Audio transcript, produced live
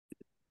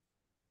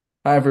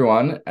Hi,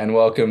 everyone, and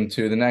welcome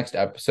to the next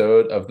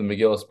episode of the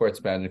McGill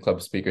Sports Management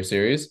Club Speaker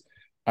Series.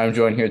 I'm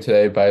joined here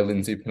today by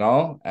Lindsay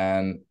Pennal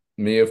and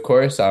me, of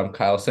course. I'm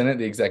Kyle Sinnott,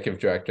 the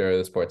Executive Director of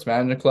the Sports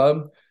Management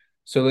Club.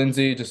 So,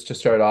 Lindsay, just to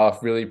start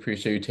off, really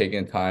appreciate you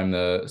taking the time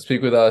to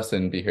speak with us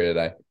and be here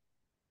today.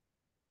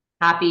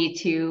 Happy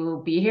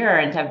to be here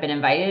and to have been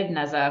invited. And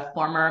as a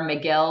former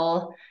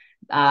McGill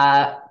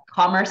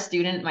commerce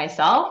student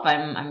myself,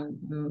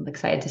 I'm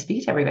excited to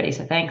speak to everybody.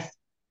 So thanks.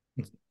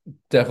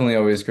 Definitely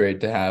always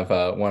great to have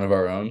one of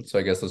our own. So,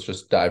 I guess let's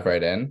just dive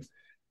right in.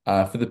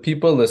 For the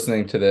people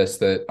listening to this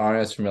that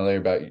aren't as familiar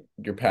about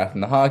your path in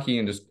the hockey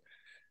and just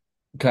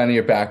kind of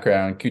your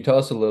background, can you tell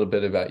us a little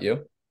bit about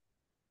you?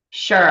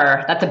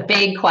 Sure, that's a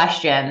big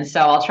question. So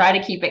I'll try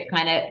to keep it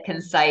kind of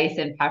concise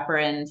and pepper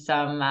in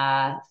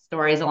some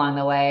stories along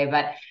the way.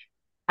 But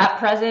at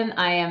present,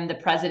 I am the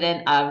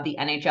president of the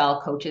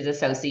NHL Coaches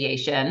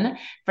Association.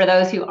 For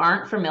those who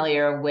aren't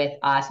familiar with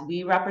us,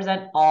 we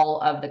represent all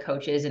of the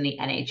coaches in the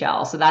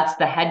NHL. So that's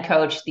the head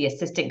coach, the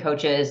assistant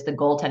coaches, the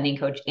goaltending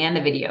coach, and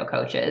the video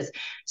coaches.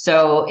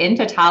 So in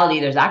totality,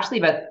 there's actually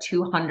about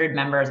 200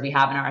 members we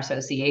have in our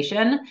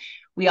association.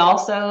 We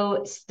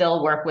also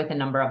still work with a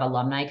number of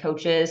alumni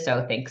coaches.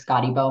 So think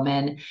Scotty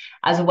Bowman,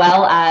 as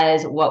well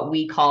as what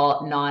we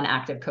call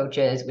non-active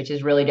coaches, which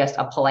is really just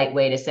a polite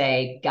way to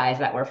say guys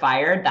that were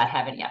fired that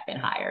haven't yet been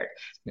hired.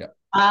 Yeah.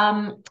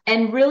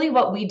 And really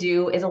what we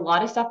do is a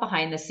lot of stuff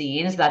behind the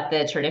scenes that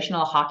the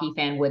traditional hockey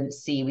fan wouldn't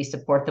see. We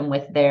support them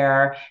with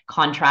their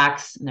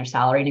contracts and their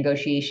salary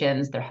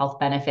negotiations, their health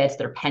benefits,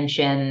 their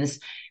pensions,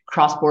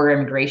 cross-border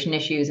immigration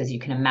issues. As you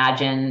can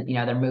imagine,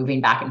 they're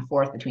moving back and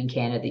forth between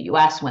Canada and the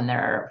US when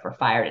they're for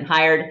fired and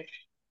hired.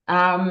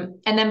 And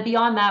then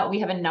beyond that,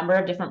 we have a number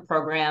of different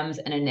programs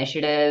and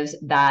initiatives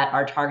that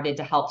are targeted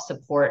to help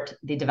support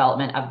the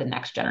development of the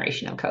next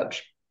generation of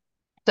coach.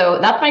 So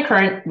that's my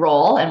current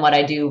role and what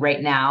I do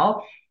right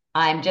now.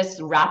 I'm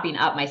just wrapping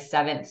up my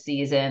seventh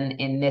season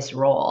in this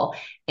role.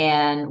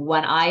 And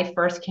when I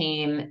first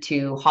came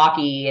to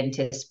hockey and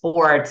to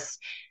sports,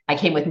 I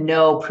came with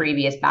no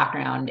previous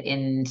background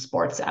in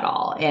sports at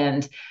all.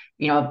 And,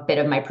 a bit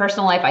of my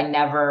personal life, I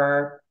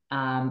never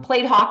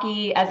played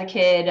hockey as a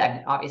kid.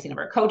 I've obviously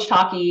never coached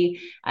hockey.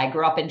 I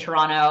grew up in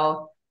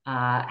Toronto,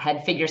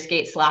 had figure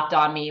skate slapped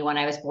on me when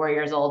I was 4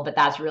 years old, but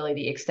that's really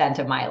the extent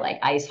of my like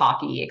ice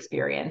hockey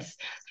experience.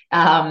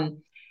 Um,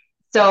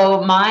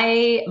 so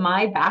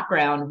my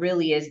background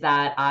really is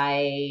that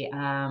I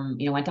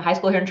went to high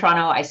school here in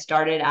Toronto. I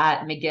started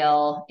at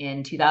McGill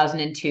in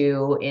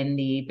 2002 in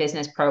the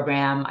business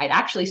program. I'd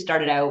actually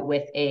started out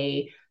with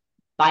a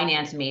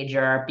finance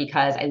major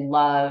because I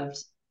loved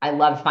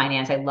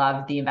finance. I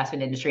loved the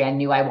investment industry. I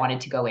knew I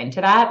wanted to go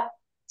into that.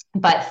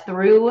 But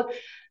through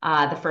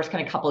the first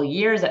kind of couple of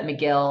years at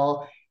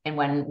McGill, and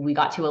when we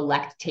got to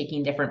elect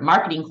taking different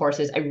marketing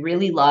courses, I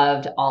really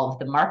loved all of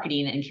the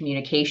marketing and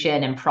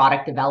communication and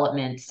product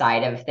development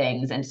side of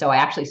things. And so I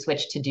actually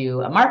switched to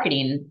do a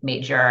marketing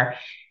major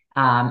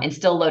and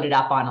still loaded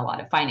up on a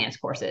lot of finance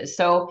courses.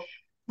 So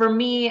for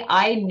me,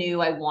 I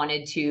knew I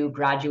wanted to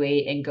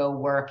graduate and go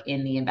work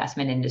in the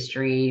investment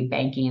industry,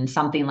 banking,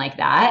 something like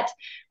that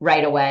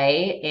right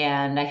away.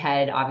 And I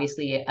had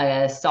obviously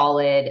a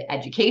solid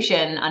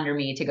education under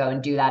me to go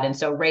and do that. And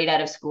so, right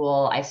out of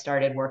school, I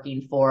started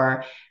working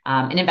for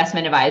an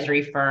investment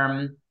advisory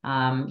firm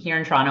here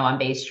in Toronto on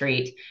Bay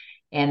Street.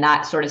 And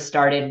that sort of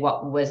started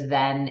what was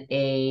then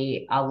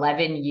a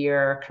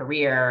 11-year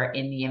career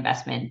in the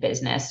investment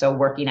business. So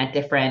working at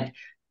different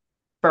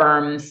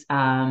firms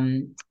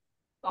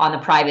on the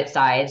private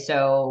side.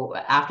 So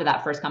after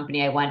that first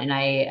company, I went and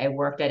I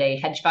worked at a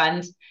hedge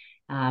fund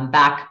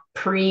back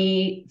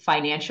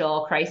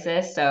pre-financial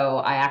crisis. So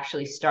I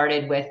actually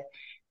started with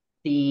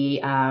the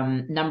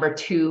number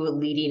two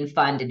leading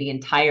fund in the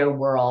entire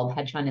world,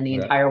 hedge fund in the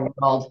Yeah. entire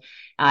world,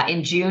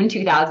 in June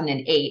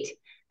 2008.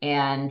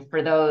 And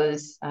for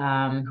those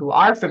who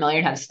are familiar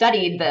and have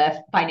studied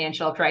the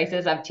financial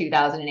crisis of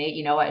 2008,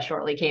 you know what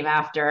shortly came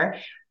after.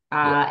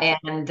 Yeah.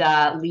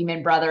 And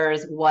Lehman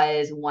Brothers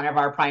was one of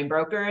our prime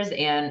brokers.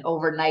 And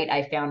overnight,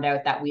 I found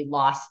out that we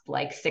lost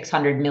like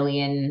 600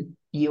 million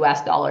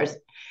US dollars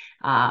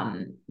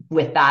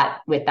with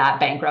that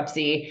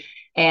bankruptcy.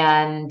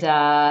 And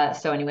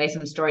so, anyway,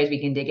 some stories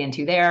we can dig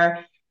into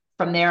there.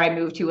 From there, I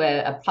moved to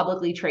a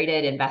publicly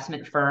traded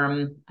investment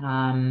firm,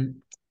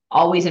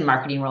 always in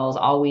marketing roles,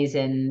 always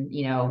in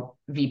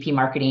VP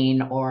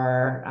marketing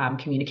or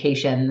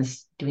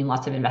communications, doing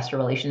lots of investor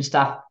relations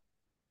stuff.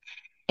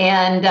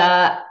 And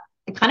I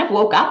kind of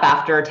woke up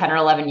after 10 or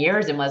 11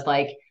 years and was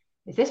like,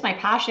 is this my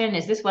passion?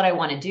 Is this what I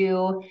want to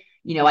do?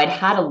 I'd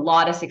had a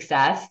lot of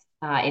success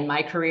in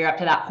my career up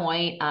to that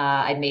point.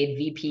 I'd made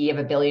VP of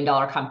a $1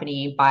 billion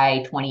company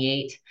by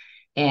 28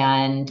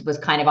 and was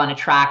kind of on a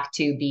track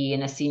to be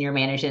in a senior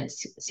management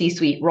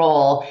C-suite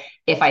role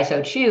if I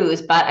so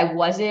choose, but I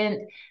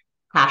wasn't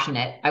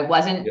passionate. I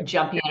wasn't Yeah.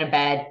 jumping out of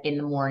bed in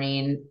the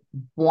morning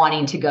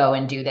wanting to go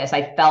and do this.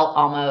 I felt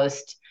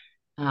almost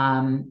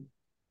um,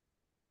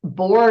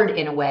 bored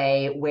in a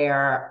way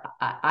where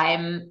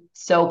I'm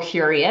so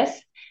curious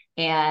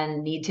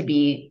and need to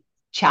be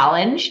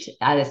challenged,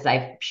 as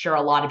I'm sure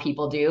a lot of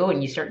people do.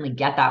 And you certainly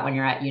get that when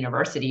you're at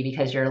university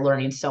because you're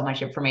learning so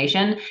much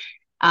information.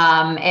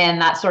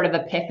 And that sort of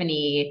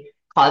epiphany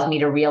caused me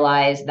to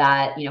realize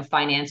that,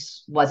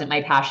 finance wasn't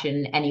my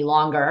passion any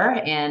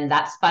longer. And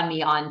that spun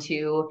me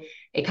onto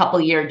a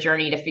couple-year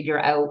journey to figure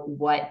out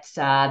what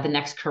the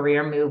next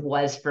career move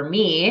was for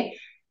me.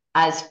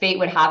 As fate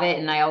would have it,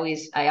 and I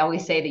always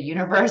say the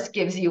universe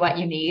gives you what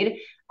you need.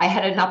 I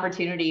had an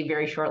opportunity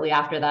very shortly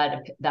after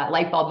that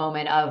light bulb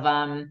moment of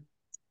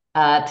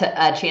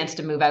a chance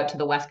to move out to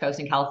the West Coast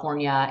in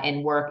California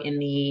and work in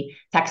the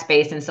tech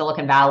space in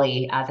Silicon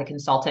Valley as a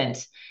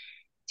consultant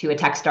to a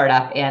tech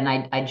startup. And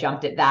I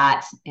jumped at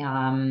that.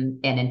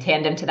 And in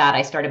tandem to that,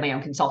 I started my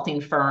own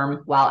consulting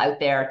firm while out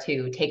there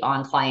to take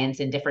on clients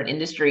in different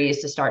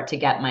industries to start to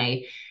get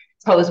my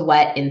toes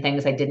wet in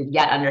things I didn't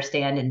yet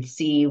understand and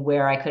see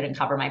where I couldn't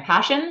cover my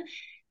passion.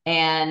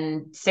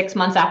 And 6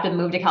 months after the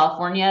move to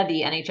California,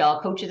 the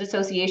NHL Coaches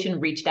Association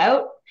reached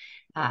out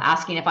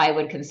asking if I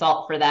would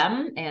consult for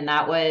them. And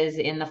that was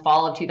in the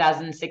fall of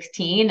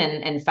 2016.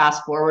 And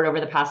fast forward over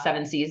the past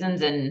 7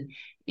 seasons, and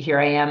here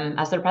I am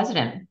as their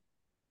president.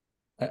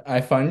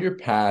 I find your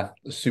path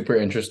super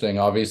interesting.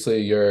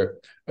 Obviously, you're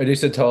a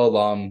DeSatel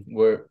alum.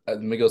 We're at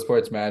the McGill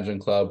Sports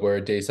Management Club. We're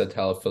a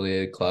DeSatel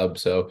affiliated club.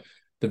 So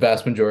the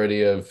vast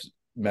majority of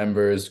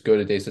members go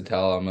to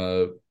DeSatel. I'm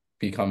a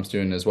BCom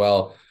student as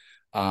well.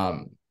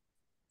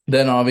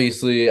 Then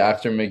obviously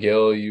after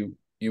McGill,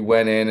 you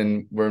went in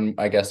and were in,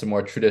 I guess, a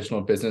more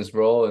traditional business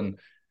role and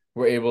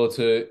were able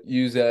to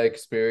use that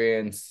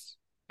experience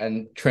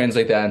and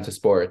translate that into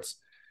sports.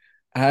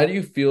 How do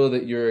you feel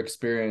that your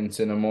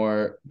experience in a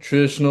more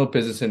traditional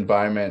business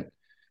environment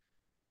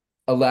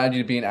allowed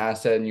you to be an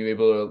asset and you were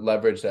able to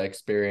leverage that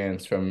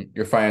experience from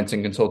your finance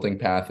and consulting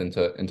path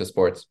into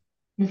sports?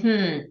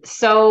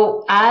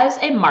 So, as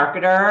a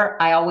marketer,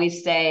 I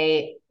always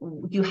say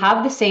you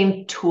have the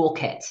same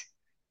toolkit.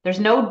 There's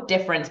no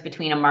difference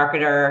between a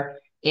marketer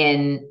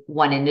in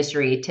one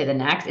industry to the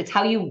next. It's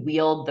how you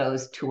wield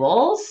those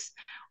tools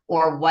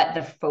or what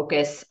the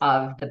focus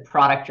of the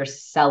product you're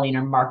selling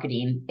or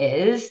marketing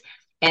is.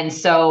 And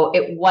so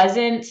it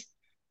wasn't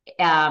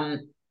a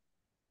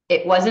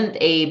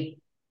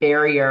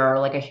barrier,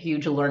 like a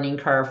huge learning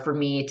curve for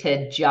me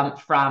to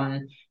jump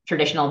from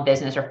traditional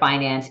business or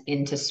finance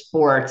into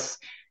sports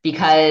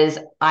because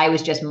I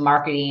was just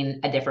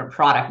marketing a different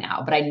product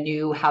now, but I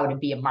knew how to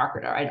be a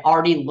marketer. I'd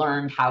already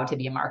learned how to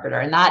be a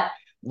marketer. And that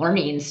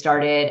learning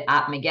started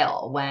at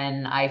McGill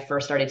when I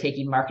first started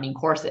taking marketing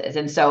courses.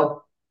 And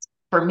so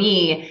for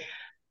me,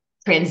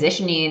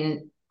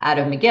 transitioning out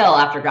of McGill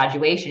after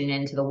graduation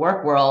into the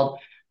work world,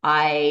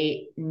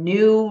 I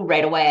knew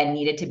right away I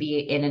needed to be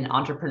in an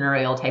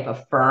entrepreneurial type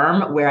of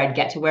firm where I'd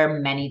get to wear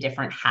many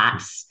different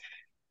hats.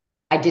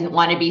 I didn't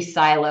want to be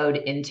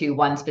siloed into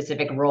one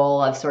specific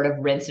role of sort of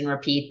rinse and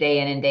repeat day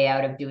in and day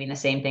out of doing the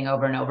same thing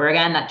over and over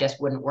again. That just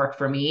wouldn't work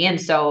for me.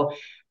 And so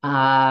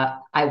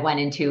I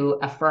went into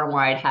a firm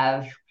where I'd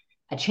have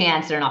a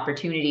chance or an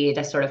opportunity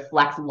to sort of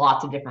flex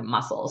lots of different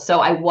muscles. So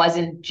I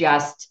wasn't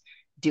just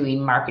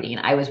doing marketing.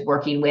 I was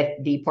working with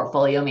the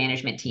portfolio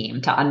management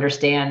team to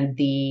understand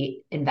the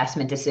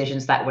investment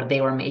decisions that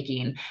they were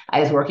making. I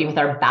was working with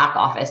our back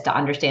office to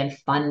understand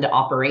fund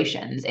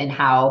operations and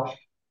how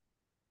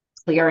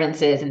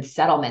clearances and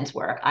settlements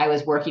work. I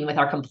was working with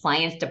our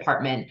compliance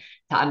department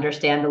to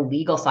understand the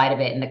legal side of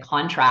it and the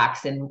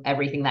contracts and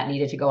everything that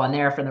needed to go on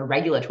there from the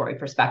regulatory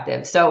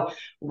perspective. So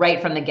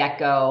right from the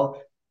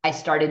get-go, I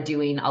started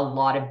doing a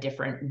lot of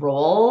different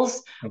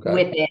roles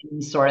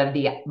within sort of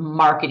the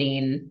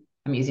marketing,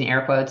 I'm using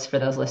air quotes for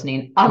those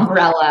listening,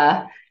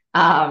 umbrella.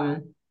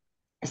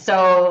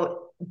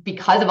 So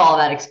because of all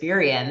of that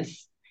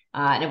experience,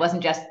 and it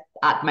wasn't just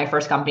at my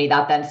first company,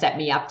 that then set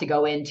me up to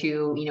go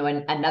into,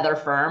 another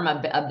firm,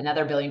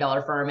 another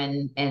billion-dollar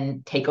firm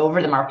and take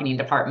over the marketing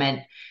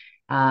department.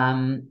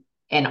 And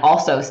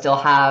also still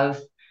have,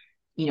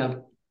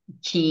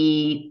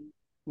 key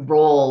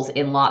roles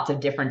in lots of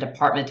different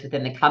departments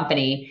within the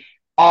company.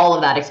 All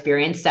of that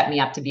experience set me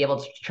up to be able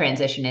to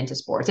transition into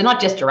sports, and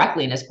not just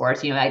directly into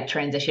sports. I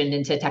transitioned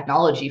into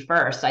technology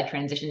first. I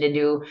transitioned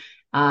into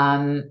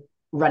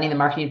running the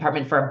marketing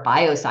department for a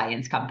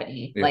bioscience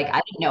company. Yeah. Like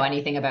I didn't know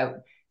anything about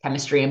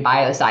chemistry and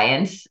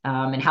bioscience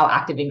and how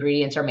active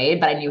ingredients are made,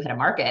 but I knew how to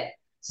market.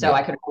 So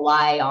I could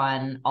rely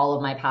on all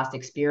of my past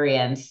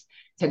experience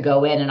to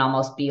go in and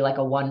almost be like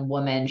a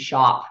one-woman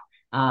shop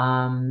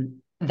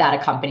that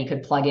a company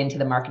could plug into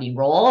the marketing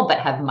role, but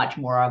have much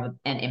more of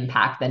an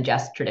impact than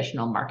just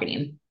traditional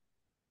marketing.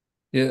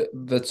 Yeah,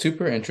 that's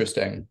super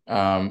interesting.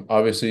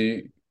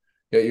 Obviously,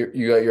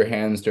 you got your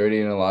hands dirty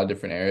in a lot of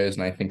different areas,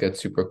 and I think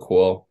that's super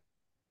cool.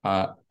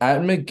 At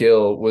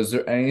McGill, was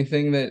there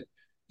anything that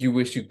you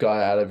wish you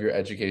got out of your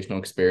educational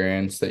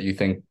experience that you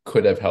think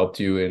could have helped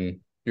you in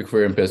your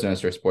career in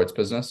business or sports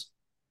business?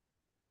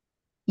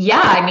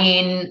 Yeah, I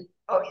mean,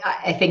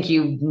 I think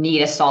you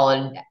need a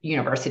solid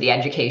university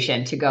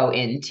education to go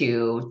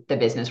into the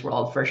business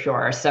world for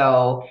sure.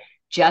 So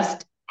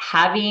just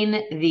having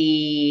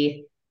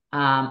the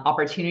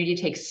opportunity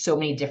to take so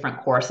many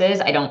different courses.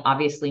 I don't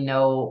obviously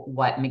know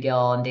what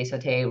McGill and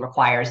DeSauté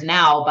requires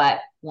now, but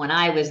when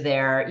I was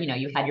there,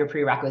 you had your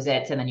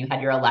prerequisites and then you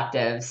had your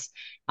electives.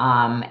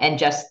 And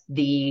just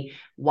the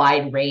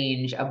wide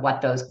range of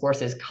what those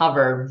courses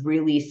cover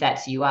really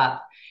sets you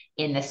up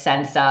in the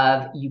sense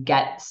of you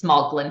get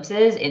small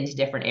glimpses into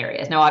different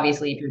areas. Now,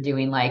 obviously, if you're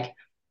doing like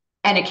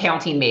an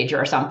accounting major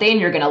or something,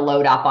 you're going to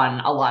load up on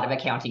a lot of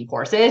accounting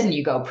courses and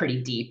you go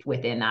pretty deep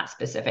within that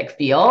specific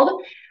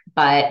field.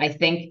 But I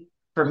think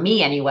for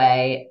me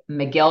anyway,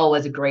 McGill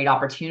was a great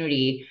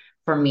opportunity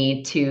for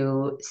me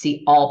to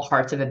see all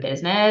parts of a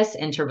business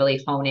and to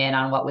really hone in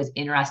on what was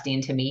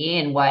interesting to me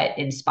and what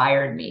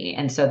inspired me.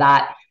 And so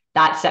that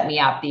set me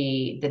up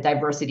the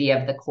diversity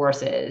of the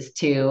courses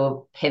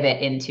to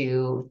pivot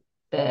into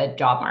the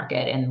job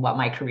market and what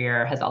my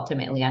career has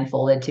ultimately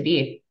unfolded to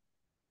be.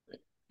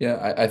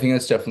 Yeah, I think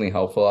that's definitely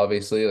helpful.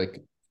 Obviously,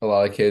 like a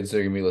lot of kids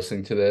are gonna be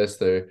listening to this.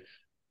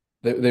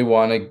 They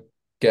want to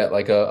get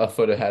like a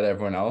foot ahead of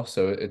everyone else.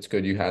 So it's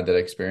good you had that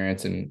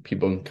experience and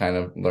people can kind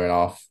of learn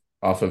off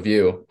of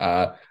you.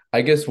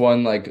 I guess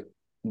one like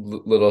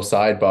little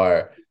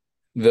sidebar,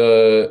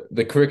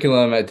 the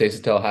curriculum at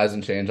Desautels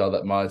hasn't changed all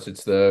that much.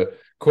 It's the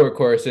core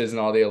courses and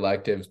all the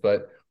electives,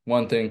 but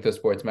one thing the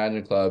Sports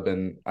Management Club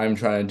and I'm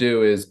trying to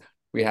do is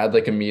we had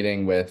like a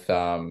meeting with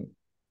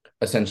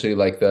essentially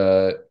like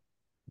the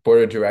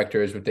board of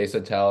directors with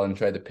Desautels and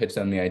tried to pitch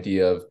them the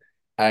idea of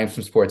adding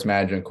some sports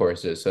management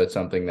courses. So it's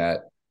something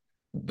that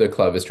the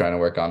club is trying to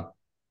work on.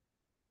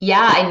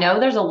 Yeah, I know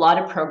there's a lot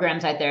of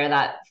programs out there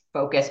that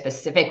focus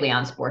specifically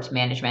on sports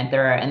management.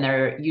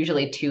 They're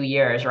usually 2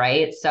 years,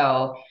 right?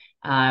 So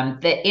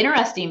the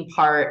interesting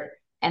part,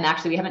 and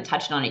actually we haven't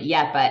touched on it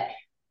yet, but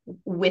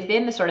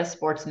within the sort of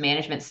sports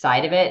management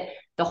side of it,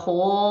 the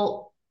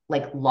whole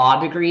like law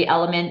degree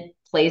element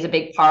plays a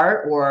big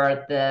part,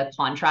 or the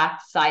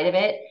contract side of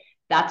it.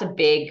 That's a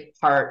big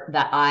part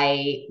that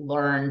I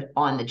learned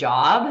on the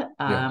job,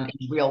 Yeah.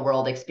 in real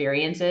world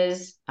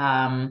experiences.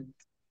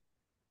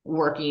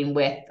 Working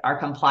with our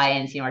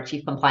compliance, our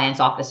chief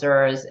compliance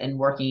officers, and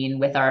working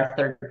with our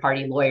third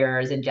party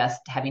lawyers, and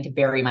just having to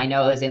bury my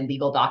nose in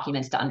legal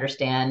documents to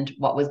understand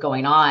what was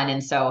going on.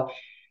 And so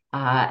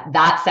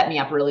that set me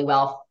up really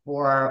well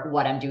for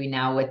what I'm doing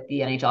now with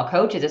the NHL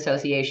Coaches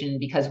Association,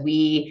 because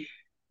we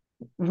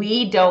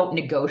don't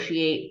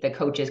negotiate the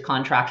coaches'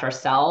 contracts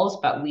ourselves,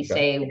 but we Okay.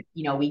 say,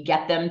 we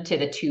get them to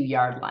the 2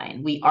 yard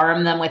line. We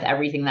arm them with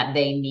everything that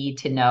they need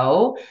to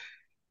know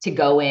to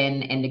go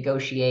in and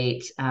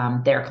negotiate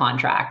their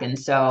contract. And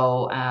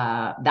so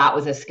that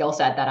was a skill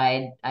set that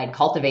I'd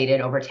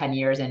cultivated over 10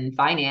 years in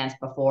finance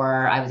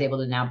before I was able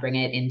to now bring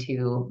it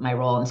into my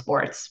role in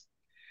sports.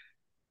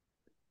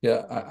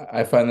 Yeah,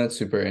 I find that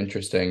super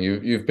interesting.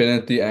 You've been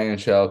at the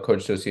NHL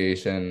Coach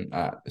Association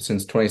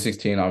since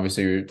 2016.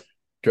 Obviously, you're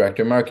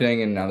director of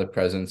marketing and now the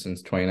president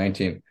since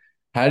 2019.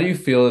 How do you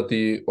feel that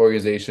the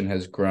organization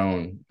has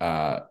grown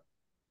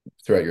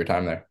throughout your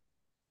time there?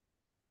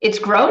 It's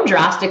grown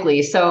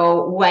drastically.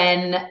 So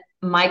when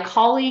my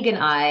colleague and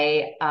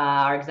I,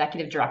 our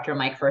executive director,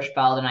 Mike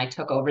Hirschfeld, and I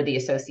took over the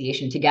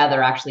association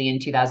together actually in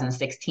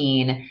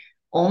 2016,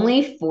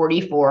 only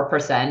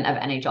 44% of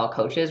NHL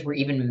coaches were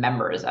even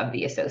members of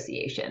the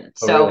association.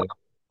 Oh, So really?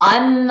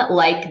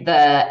 unlike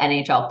the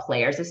NHL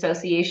Players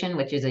Association,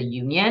 which is a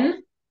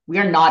union, we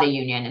are not a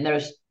union. And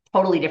there's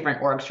totally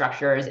different org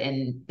structures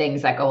and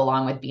things that go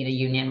along with being a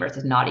union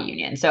versus not a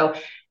union. So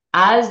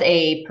as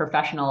a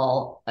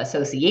professional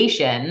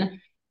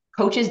association,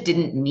 coaches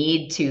didn't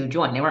need to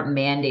join. They weren't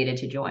mandated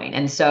to join.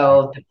 And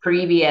so the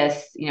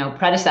previous,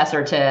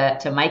 predecessor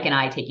to Mike and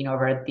I taking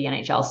over the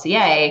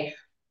NHLCA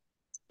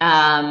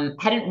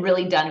hadn't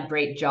really done a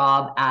great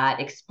job at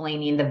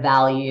explaining the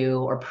value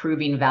or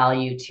proving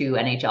value to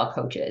NHL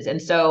coaches.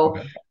 And so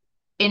Okay.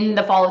 in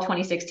the fall of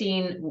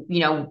 2016,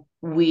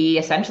 we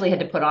essentially had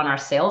to put on our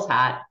sales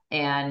hat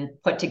and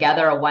put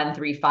together a 1,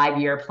 3, 5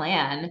 year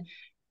plan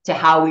to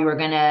how we were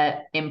going to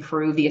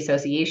improve the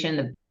association,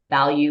 the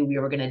value we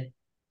were going to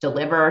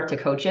deliver to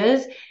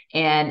coaches,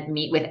 and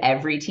meet with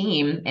every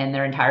team and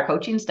their entire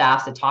coaching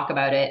staff to talk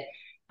about it.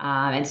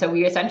 And so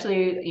we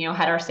essentially,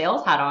 had our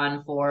sales hat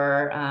on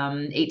for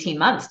 18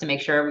 months to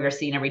make sure we were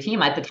seeing every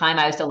team. At the time,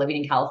 I was still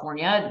living in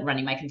California,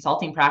 running my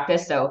consulting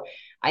practice. So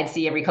I'd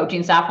see every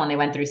coaching staff when they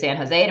went through San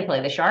Jose to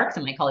play the Sharks,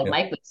 and my colleague Yeah.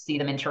 Mike would see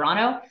them in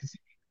Toronto.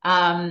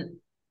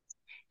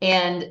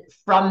 And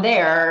from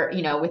there,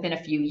 within a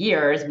few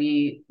years,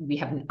 we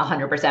have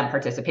 100%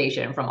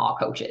 participation from all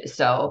coaches.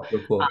 So So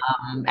cool.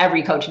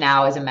 every coach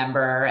now is a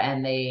member,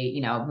 and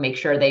they, make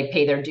sure they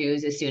pay their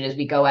dues as soon as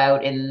we go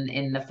out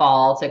in the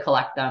fall to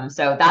collect them.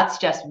 So that's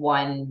just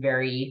one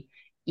very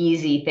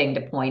easy thing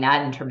to point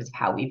at in terms of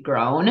how we've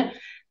grown.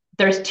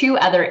 There's two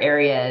other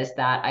areas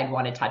that I'd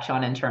want to touch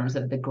on in terms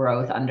of the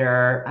growth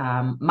under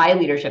my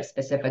leadership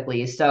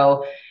specifically.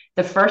 So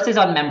the first is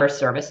on member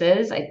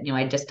services.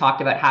 I just talked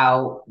about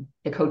how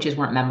the coaches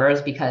weren't members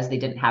because they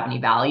didn't have any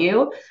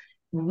value.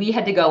 We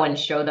had to go and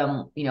show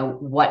them,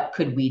 what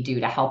could we do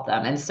to help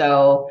them. And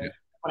so Yeah.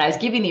 when I was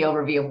giving the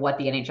overview of what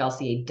the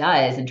NHLCA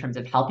does in terms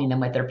of helping them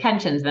with their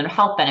pensions, their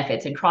health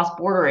benefits, and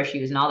cross-border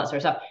issues and all that sort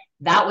of stuff,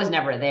 that was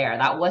never there.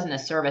 That wasn't a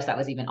service that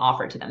was even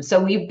offered to them. So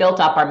we've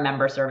built up our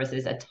member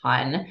services a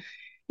ton.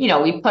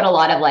 We put a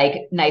lot of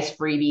like nice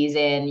freebies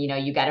in.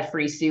 You get a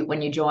free suit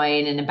when you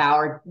join, and a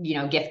Bauer,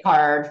 gift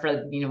card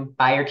for,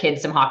 buy your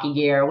kids some hockey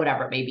gear,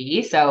 whatever it may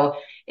be. So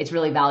it's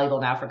really valuable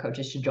now for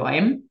coaches to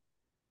join.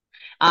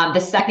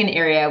 The second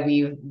area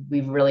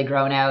we've really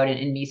grown out,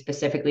 and me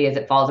specifically, as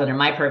it falls under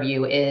my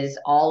purview, is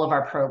all of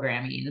our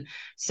programming.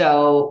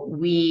 So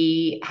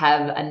we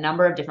have a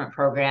number of different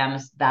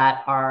programs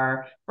that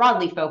are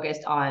broadly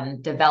focused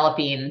on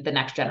developing the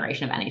next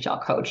generation of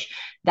NHL coach.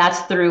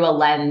 That's through a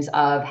lens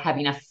of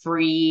having a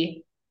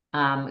free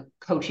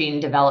coaching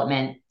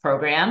development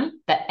program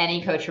that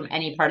any coach from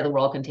any part of the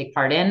world can take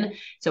part in.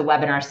 It's a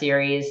webinar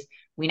series.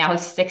 We now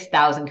have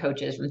 6,000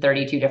 coaches from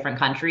 32 different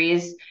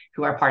countries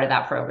who are part of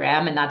that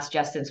program. And that's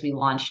just since we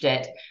launched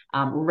it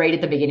right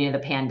at the beginning of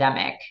the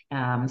pandemic.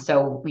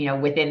 So,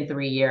 within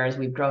 3 years,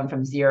 we've grown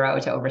from 0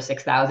 to over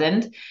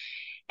 6,000.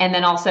 And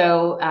then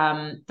also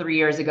 3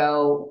 years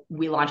ago,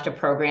 we launched a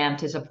program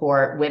to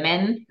support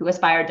women who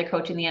aspired to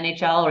coach in the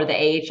NHL or the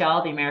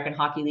AHL, the American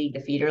Hockey League,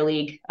 the feeder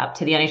league up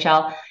to the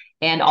NHL,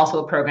 and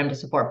also a program to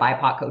support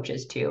BIPOC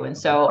coaches too. And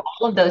so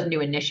all of those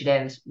new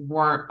initiatives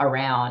weren't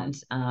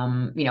around,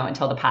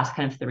 until the past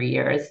kind of 3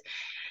 years.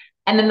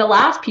 And then the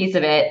last piece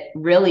of it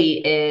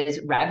really is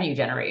revenue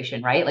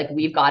generation, right? Like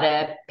we've got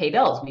to pay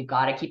bills. We've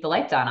got to keep the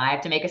lights on. I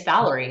have to make a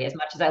salary. As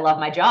much as I love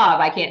my job,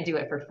 I can't do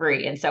it for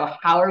free. And so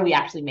how are we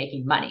actually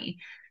making money?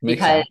 Makes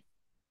Because sense.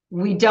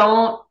 we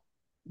don't,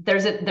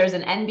 there's an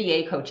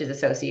NBA coaches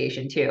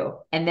association too,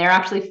 and they're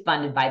actually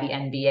funded by the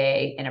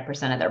NBA in a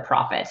percent of their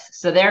profits.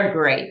 So they're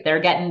great.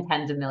 They're getting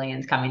tens of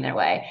millions coming their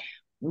way.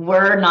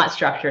 We're not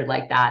structured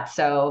like that.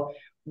 So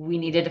we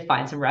needed to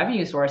find some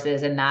revenue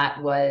sources. And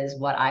that was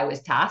what I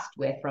was tasked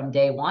with from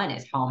day one,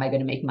 is how am I going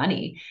to make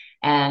money?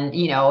 And,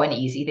 an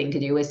easy thing to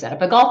do is set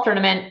up a golf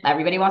tournament.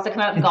 Everybody wants to come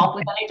out and golf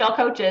with NHL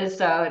coaches.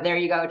 So there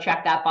you go,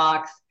 check that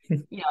box.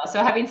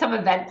 So having some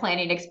event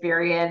planning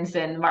experience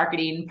and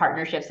marketing,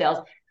 partnership sales.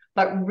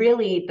 But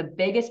really the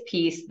biggest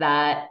piece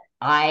that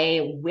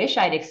I wish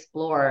I'd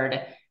explored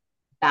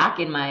back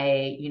in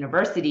my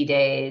university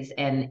days,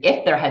 and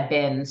if there had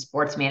been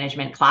sports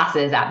management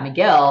classes at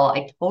McGill,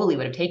 I totally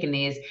would have taken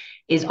these,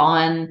 is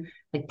on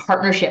like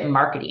partnership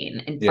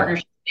marketing and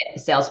partnership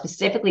sales,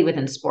 specifically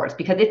within sports,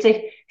 because it's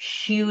a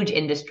huge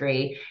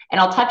industry.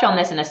 And I'll touch on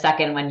this in a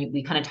second when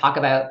we kind of talk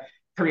about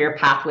career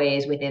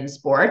pathways within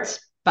sports.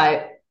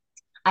 But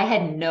I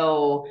had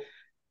no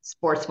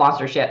sports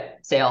sponsorship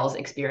sales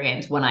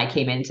experience when I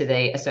came into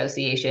the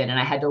association, and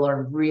I had to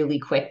learn really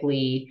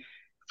quickly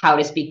how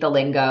to speak the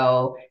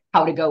lingo,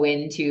 how to go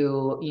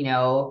into,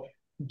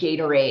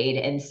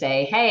 Gatorade and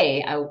say,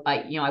 hey, I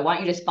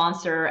want you to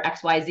sponsor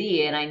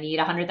XYZ and I need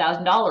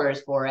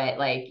 $100,000 for it.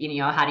 Like,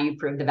 how do you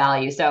prove the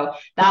value? So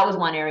that was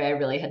one area I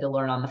really had to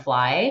learn on the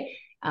fly.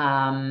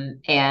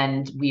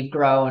 And we've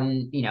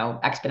grown,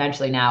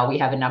 exponentially now. We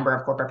have a number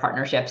of corporate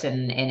partnerships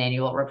and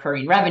annual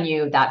recurring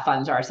revenue that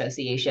funds our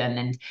association.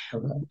 And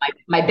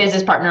my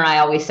business partner and I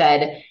always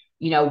said,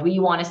 we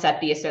want to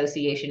set the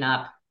association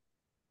up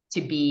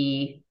to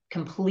be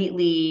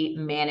completely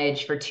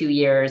managed for 2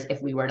 yeif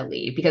we were to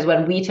leave. Because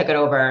when we took it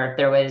over,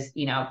 there was,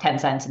 10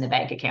 cents in the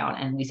bank account.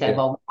 And we said,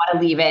 well, we want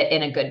to leave it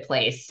in a good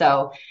place.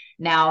 So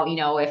now,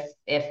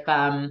 if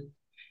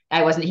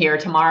I wasn't here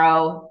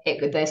tomorrow,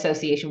 the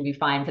association would be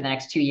fine for the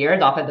next 2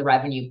 years off of the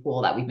revenue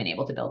pool that we've been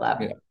able to build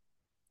up. Yeah.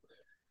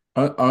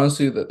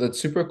 Honestly, that's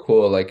super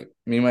cool. Like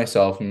me,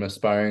 myself, I'm an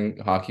aspiring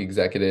hockey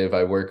executive.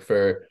 I work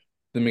for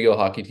the McGill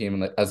hockey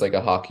team as like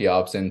a hockey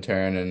ops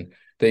intern, and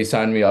they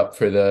signed me up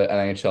for the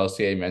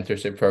NHLCA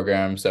mentorship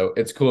program. So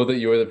it's cool that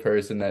you were the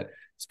person that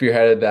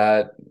spearheaded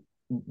that.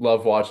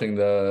 Love watching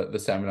the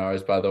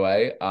seminars, by the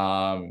way.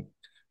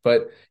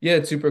 But yeah,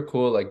 it's super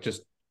cool. Like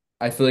just,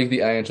 I feel like the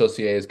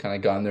NHLCA has kind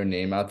of gotten their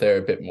name out there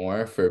a bit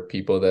more for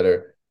people that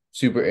are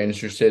super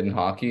interested in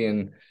hockey.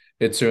 And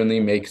it certainly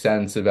makes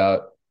sense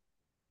about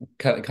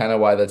kind of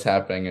why that's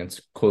happening.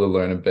 It's cool to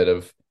learn a bit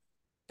of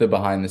the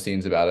behind the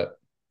scenes about it.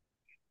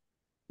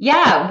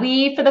 Yeah,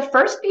 for the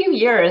first few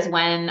years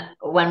when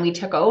we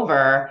took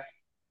over,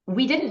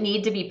 we didn't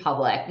need to be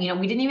public. We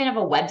didn't even have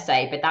a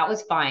website, but that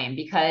was fine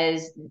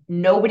because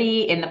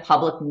nobody in the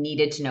public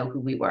needed to know who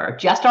we were.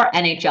 Just our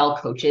NHL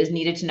coaches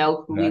needed to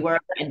know who we were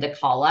and to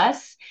call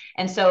us.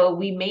 And so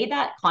we made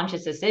that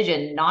conscious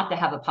decision not to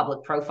have a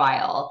public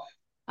profile.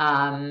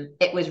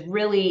 It was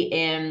really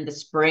in the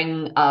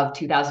spring of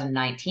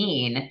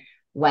 2019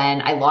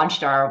 when I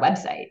launched our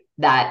website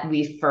that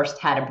we first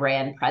had a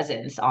brand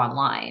presence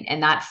online.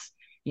 And that's,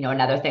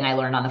 another thing I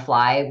learned on the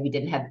fly. We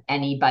didn't have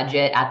any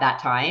budget at that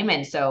time.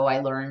 And so I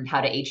learned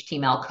how to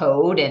HTML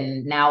code.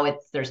 And now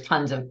there's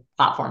tons of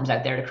platforms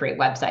out there to create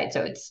websites.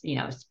 So it's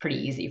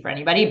pretty easy for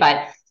anybody.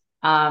 But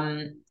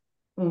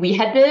we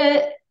had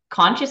to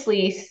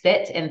consciously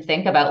sit and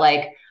think about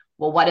like,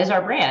 well, what is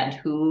our brand?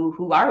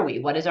 Who are we?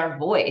 What is our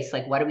voice?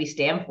 Like, what do we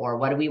stand for?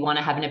 What do we want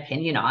to have an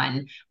opinion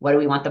on? What do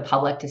we want the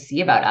public to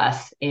see about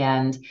us?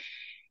 And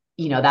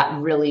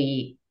that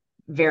really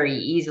very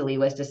easily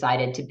was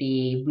decided to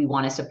be, we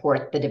want to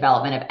support the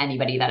development of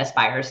anybody that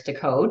aspires to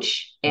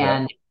coach. Yeah.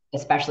 And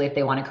especially if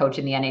they want to coach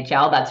in the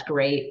NHL, that's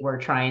great.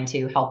 We're trying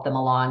to help them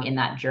along in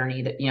that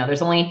journey that,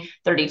 there's only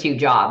 32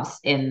 jobs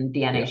in the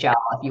Yeah. NHL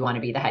if you want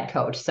to be the head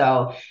coach.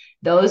 So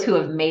those who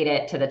have made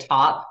it to the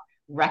top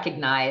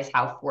recognize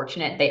how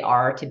fortunate they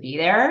are to be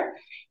there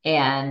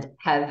and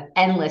have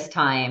endless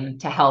time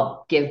to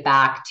help give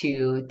back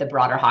to the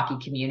broader hockey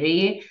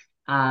community.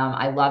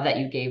 I love that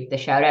you gave the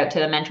shout out to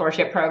the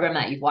mentorship program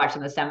that you've watched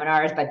in the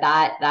seminars, but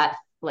that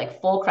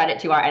like full credit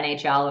to our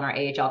NHL and our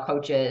AHL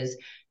coaches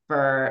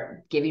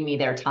for giving me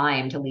their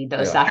time to lead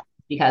those Yeah. sessions,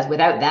 because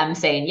without them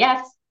saying,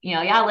 yes,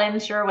 yeah, Lynn,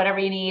 sure, whatever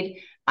you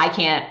need, I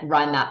can't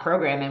run that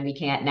program, and we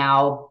can't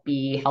now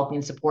be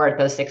helping support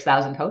those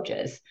 6,000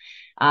 coaches.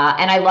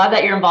 And I love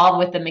that you're involved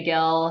with the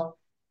McGill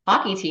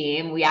hockey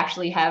team. We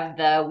actually have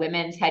the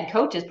women's head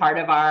coach as part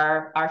of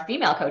our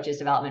female coaches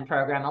development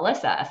program,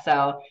 Alyssa.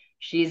 So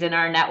she's in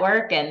our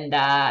network, and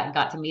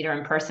got to meet her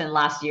in person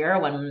last year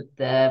when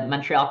the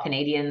Montreal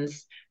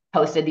Canadiens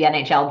hosted the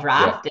NHL Yeah.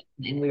 draft,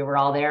 and we were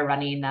all there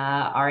running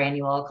our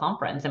annual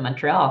conference in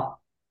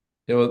Montreal.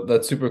 Yeah, well,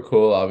 that's super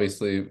cool.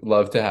 Obviously,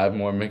 love to have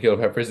more McGill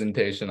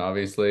representation,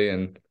 obviously,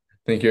 and I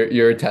think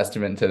you're a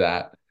testament to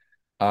that.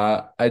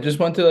 I just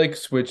want to like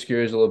switch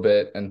gears a little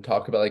bit and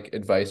talk about like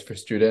advice for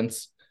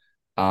students.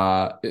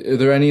 Are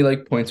there any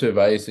like points of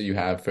advice that you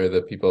have for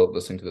the people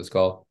listening to this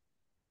call?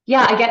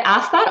 Yeah, I get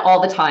asked that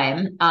all the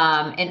time.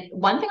 And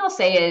one thing I'll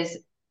say is,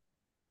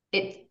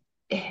 it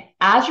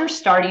as you're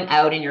starting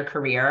out in your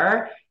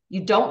career,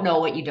 you don't know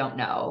what you don't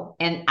know,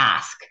 and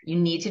ask. You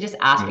need to just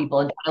ask Yeah. people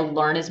and try to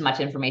learn as much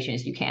information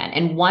as you can.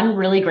 And one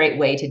really great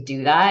way to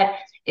do that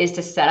is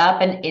to set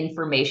up an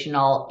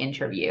informational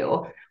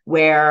interview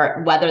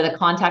where, whether the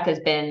contact has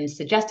been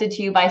suggested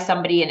to you by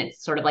somebody and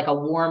it's sort of like a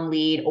warm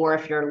lead, or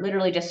if you're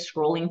literally just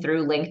scrolling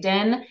through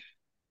LinkedIn,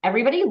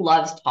 everybody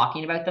loves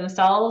talking about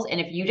themselves.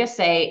 And if you just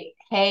say,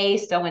 hey,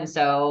 so and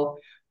so,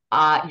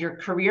 your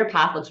career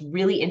path looks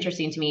really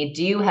interesting to me.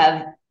 Do you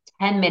have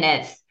 10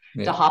 minutes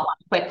to Yeah. hop on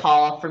a quick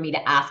call for me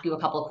to ask you a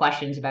couple of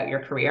questions about your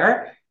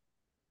career?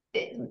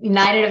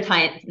 9 out of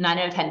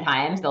 10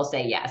 times they'll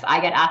say yes. I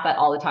get asked that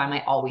all the time.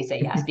 I always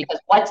say yes, because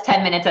what's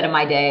 10 minutes out of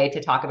my day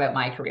to talk about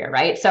my career,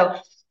 right? So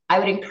I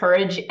would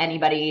encourage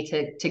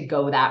anybody to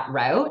go that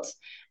route,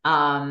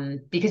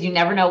 because you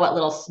never know what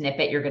little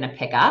snippet you're going to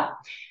pick up.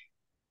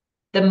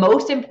 The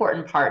most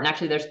important part, and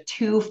actually there's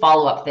two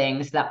follow-up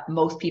things that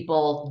most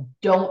people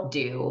don't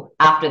do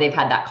after they've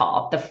had that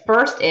call. The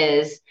first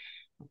is,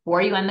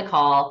 before you end the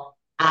call,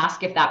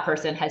 ask if that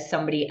person has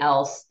somebody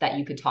else that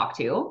you could talk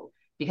to,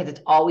 because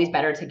it's always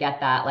better to get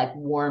that like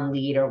warm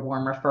lead or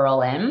warm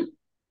referral in.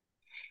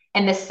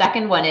 And the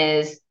second one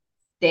is,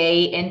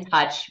 stay in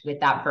touch with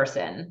that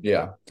person.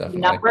 Yeah, the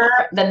definitely. number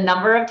the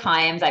number of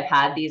times I've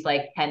had these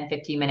like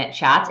 10-15 minute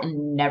chats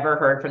and never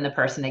heard from the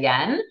person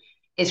again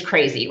is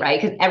crazy,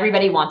 right? Because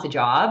everybody wants a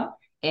job,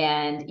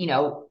 and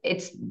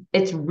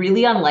it's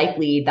really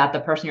unlikely that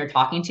the person you're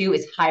talking to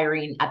is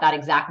hiring at that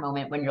exact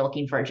moment when you're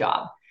looking for a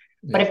job.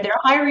 But Yeah. if they're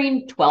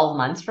hiring 12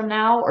 months from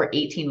now or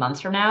 18 months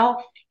from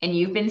now, and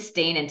you've been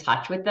staying in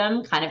touch with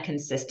them kind of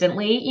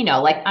consistently,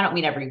 like, I don't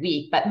mean every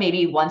week, but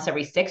maybe once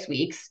every 6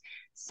 weeks,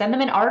 send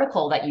them an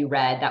article that you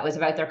read that was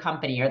about their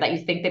company or that you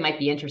think they might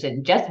be interested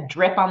in. Just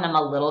drip on them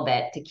a little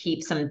bit to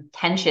keep some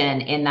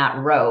tension in that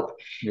rope,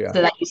 Yeah.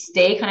 so that you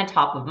stay kind of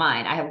top of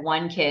mind. I have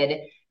one kid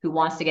who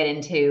wants to get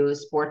into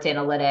sports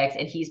analytics,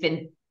 and he's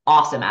been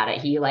awesome at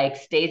it. He like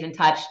stays in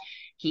touch.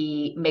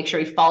 He makes sure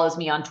he follows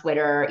me on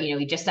Twitter.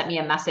 He just sent me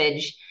a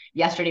message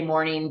yesterday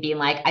morning being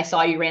like, I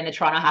saw you ran the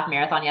Toronto half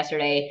marathon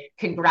yesterday.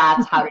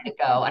 Congrats. How did it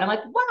go? And I'm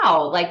like,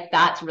 wow, like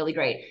that's really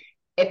great.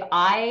 If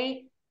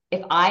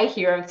I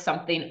hear of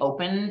something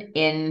open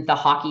in the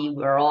hockey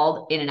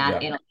world in an Yeah.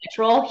 analytics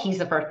role, he's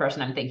the first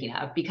person I'm thinking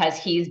of, because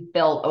he's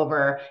built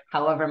over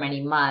however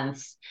many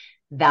months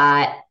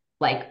that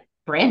like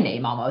brand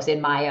name almost in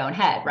my own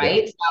head, Yeah.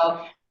 right?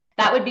 So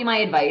that would be my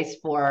advice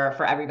for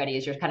everybody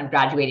as you're kind of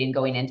graduating and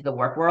going into the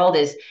work world,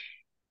 is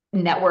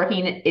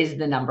networking is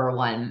the number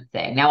one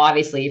thing. Now,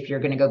 obviously, if you're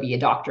going to go be a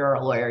doctor or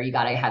a lawyer, you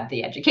got to have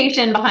the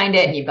education behind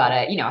it, and you've got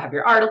to, have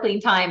your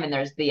articling time, and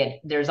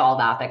there's all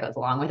that goes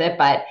along with it.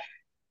 But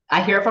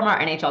I hear from our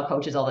NHL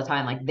coaches all the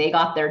time, like they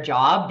got their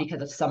job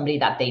because of somebody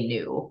that they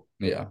knew.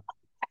 Yeah.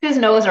 X's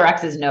knows or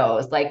X's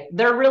knows. Like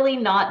they're really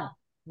not,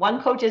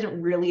 one coach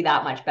isn't really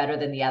that much better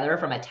than the other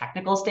from a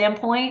technical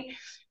standpoint.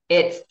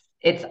 It's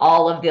it's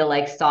all of the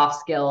like soft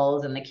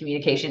skills and the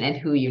communication and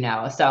who you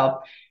know. So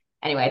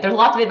anyway, there's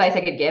lots of advice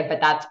I could give,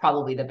 but that's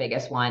probably the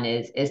biggest one,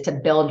 is to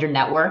build your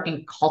network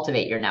and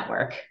cultivate your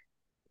network.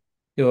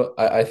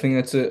 I think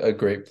that's a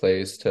great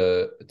place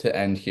to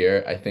end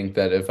here. I think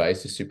that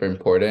advice is super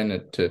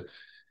important to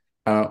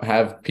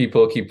have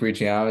people keep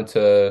reaching out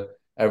to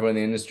everyone in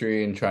the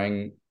industry and try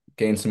and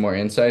gain some more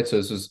insight. So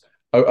this was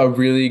a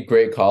really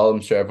great call.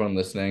 I'm sure everyone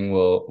listening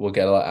will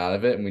get a lot out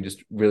of it, and we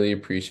just really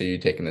appreciate you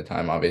taking the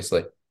time,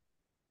 obviously.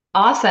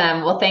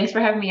 Awesome. Well, thanks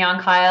for having me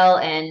on, Kyle,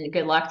 and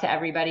good luck to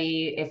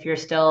everybody. If you're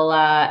still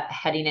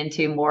heading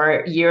into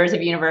more years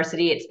of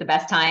university, it's the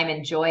best time.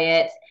 Enjoy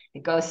it.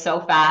 It goes so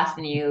fast,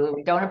 and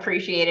you don't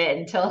appreciate it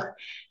until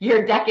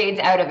you're decades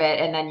out of it,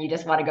 and then you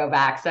just want to go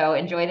back. So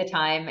enjoy the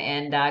time,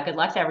 and good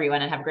luck to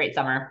everyone, and have a great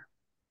summer.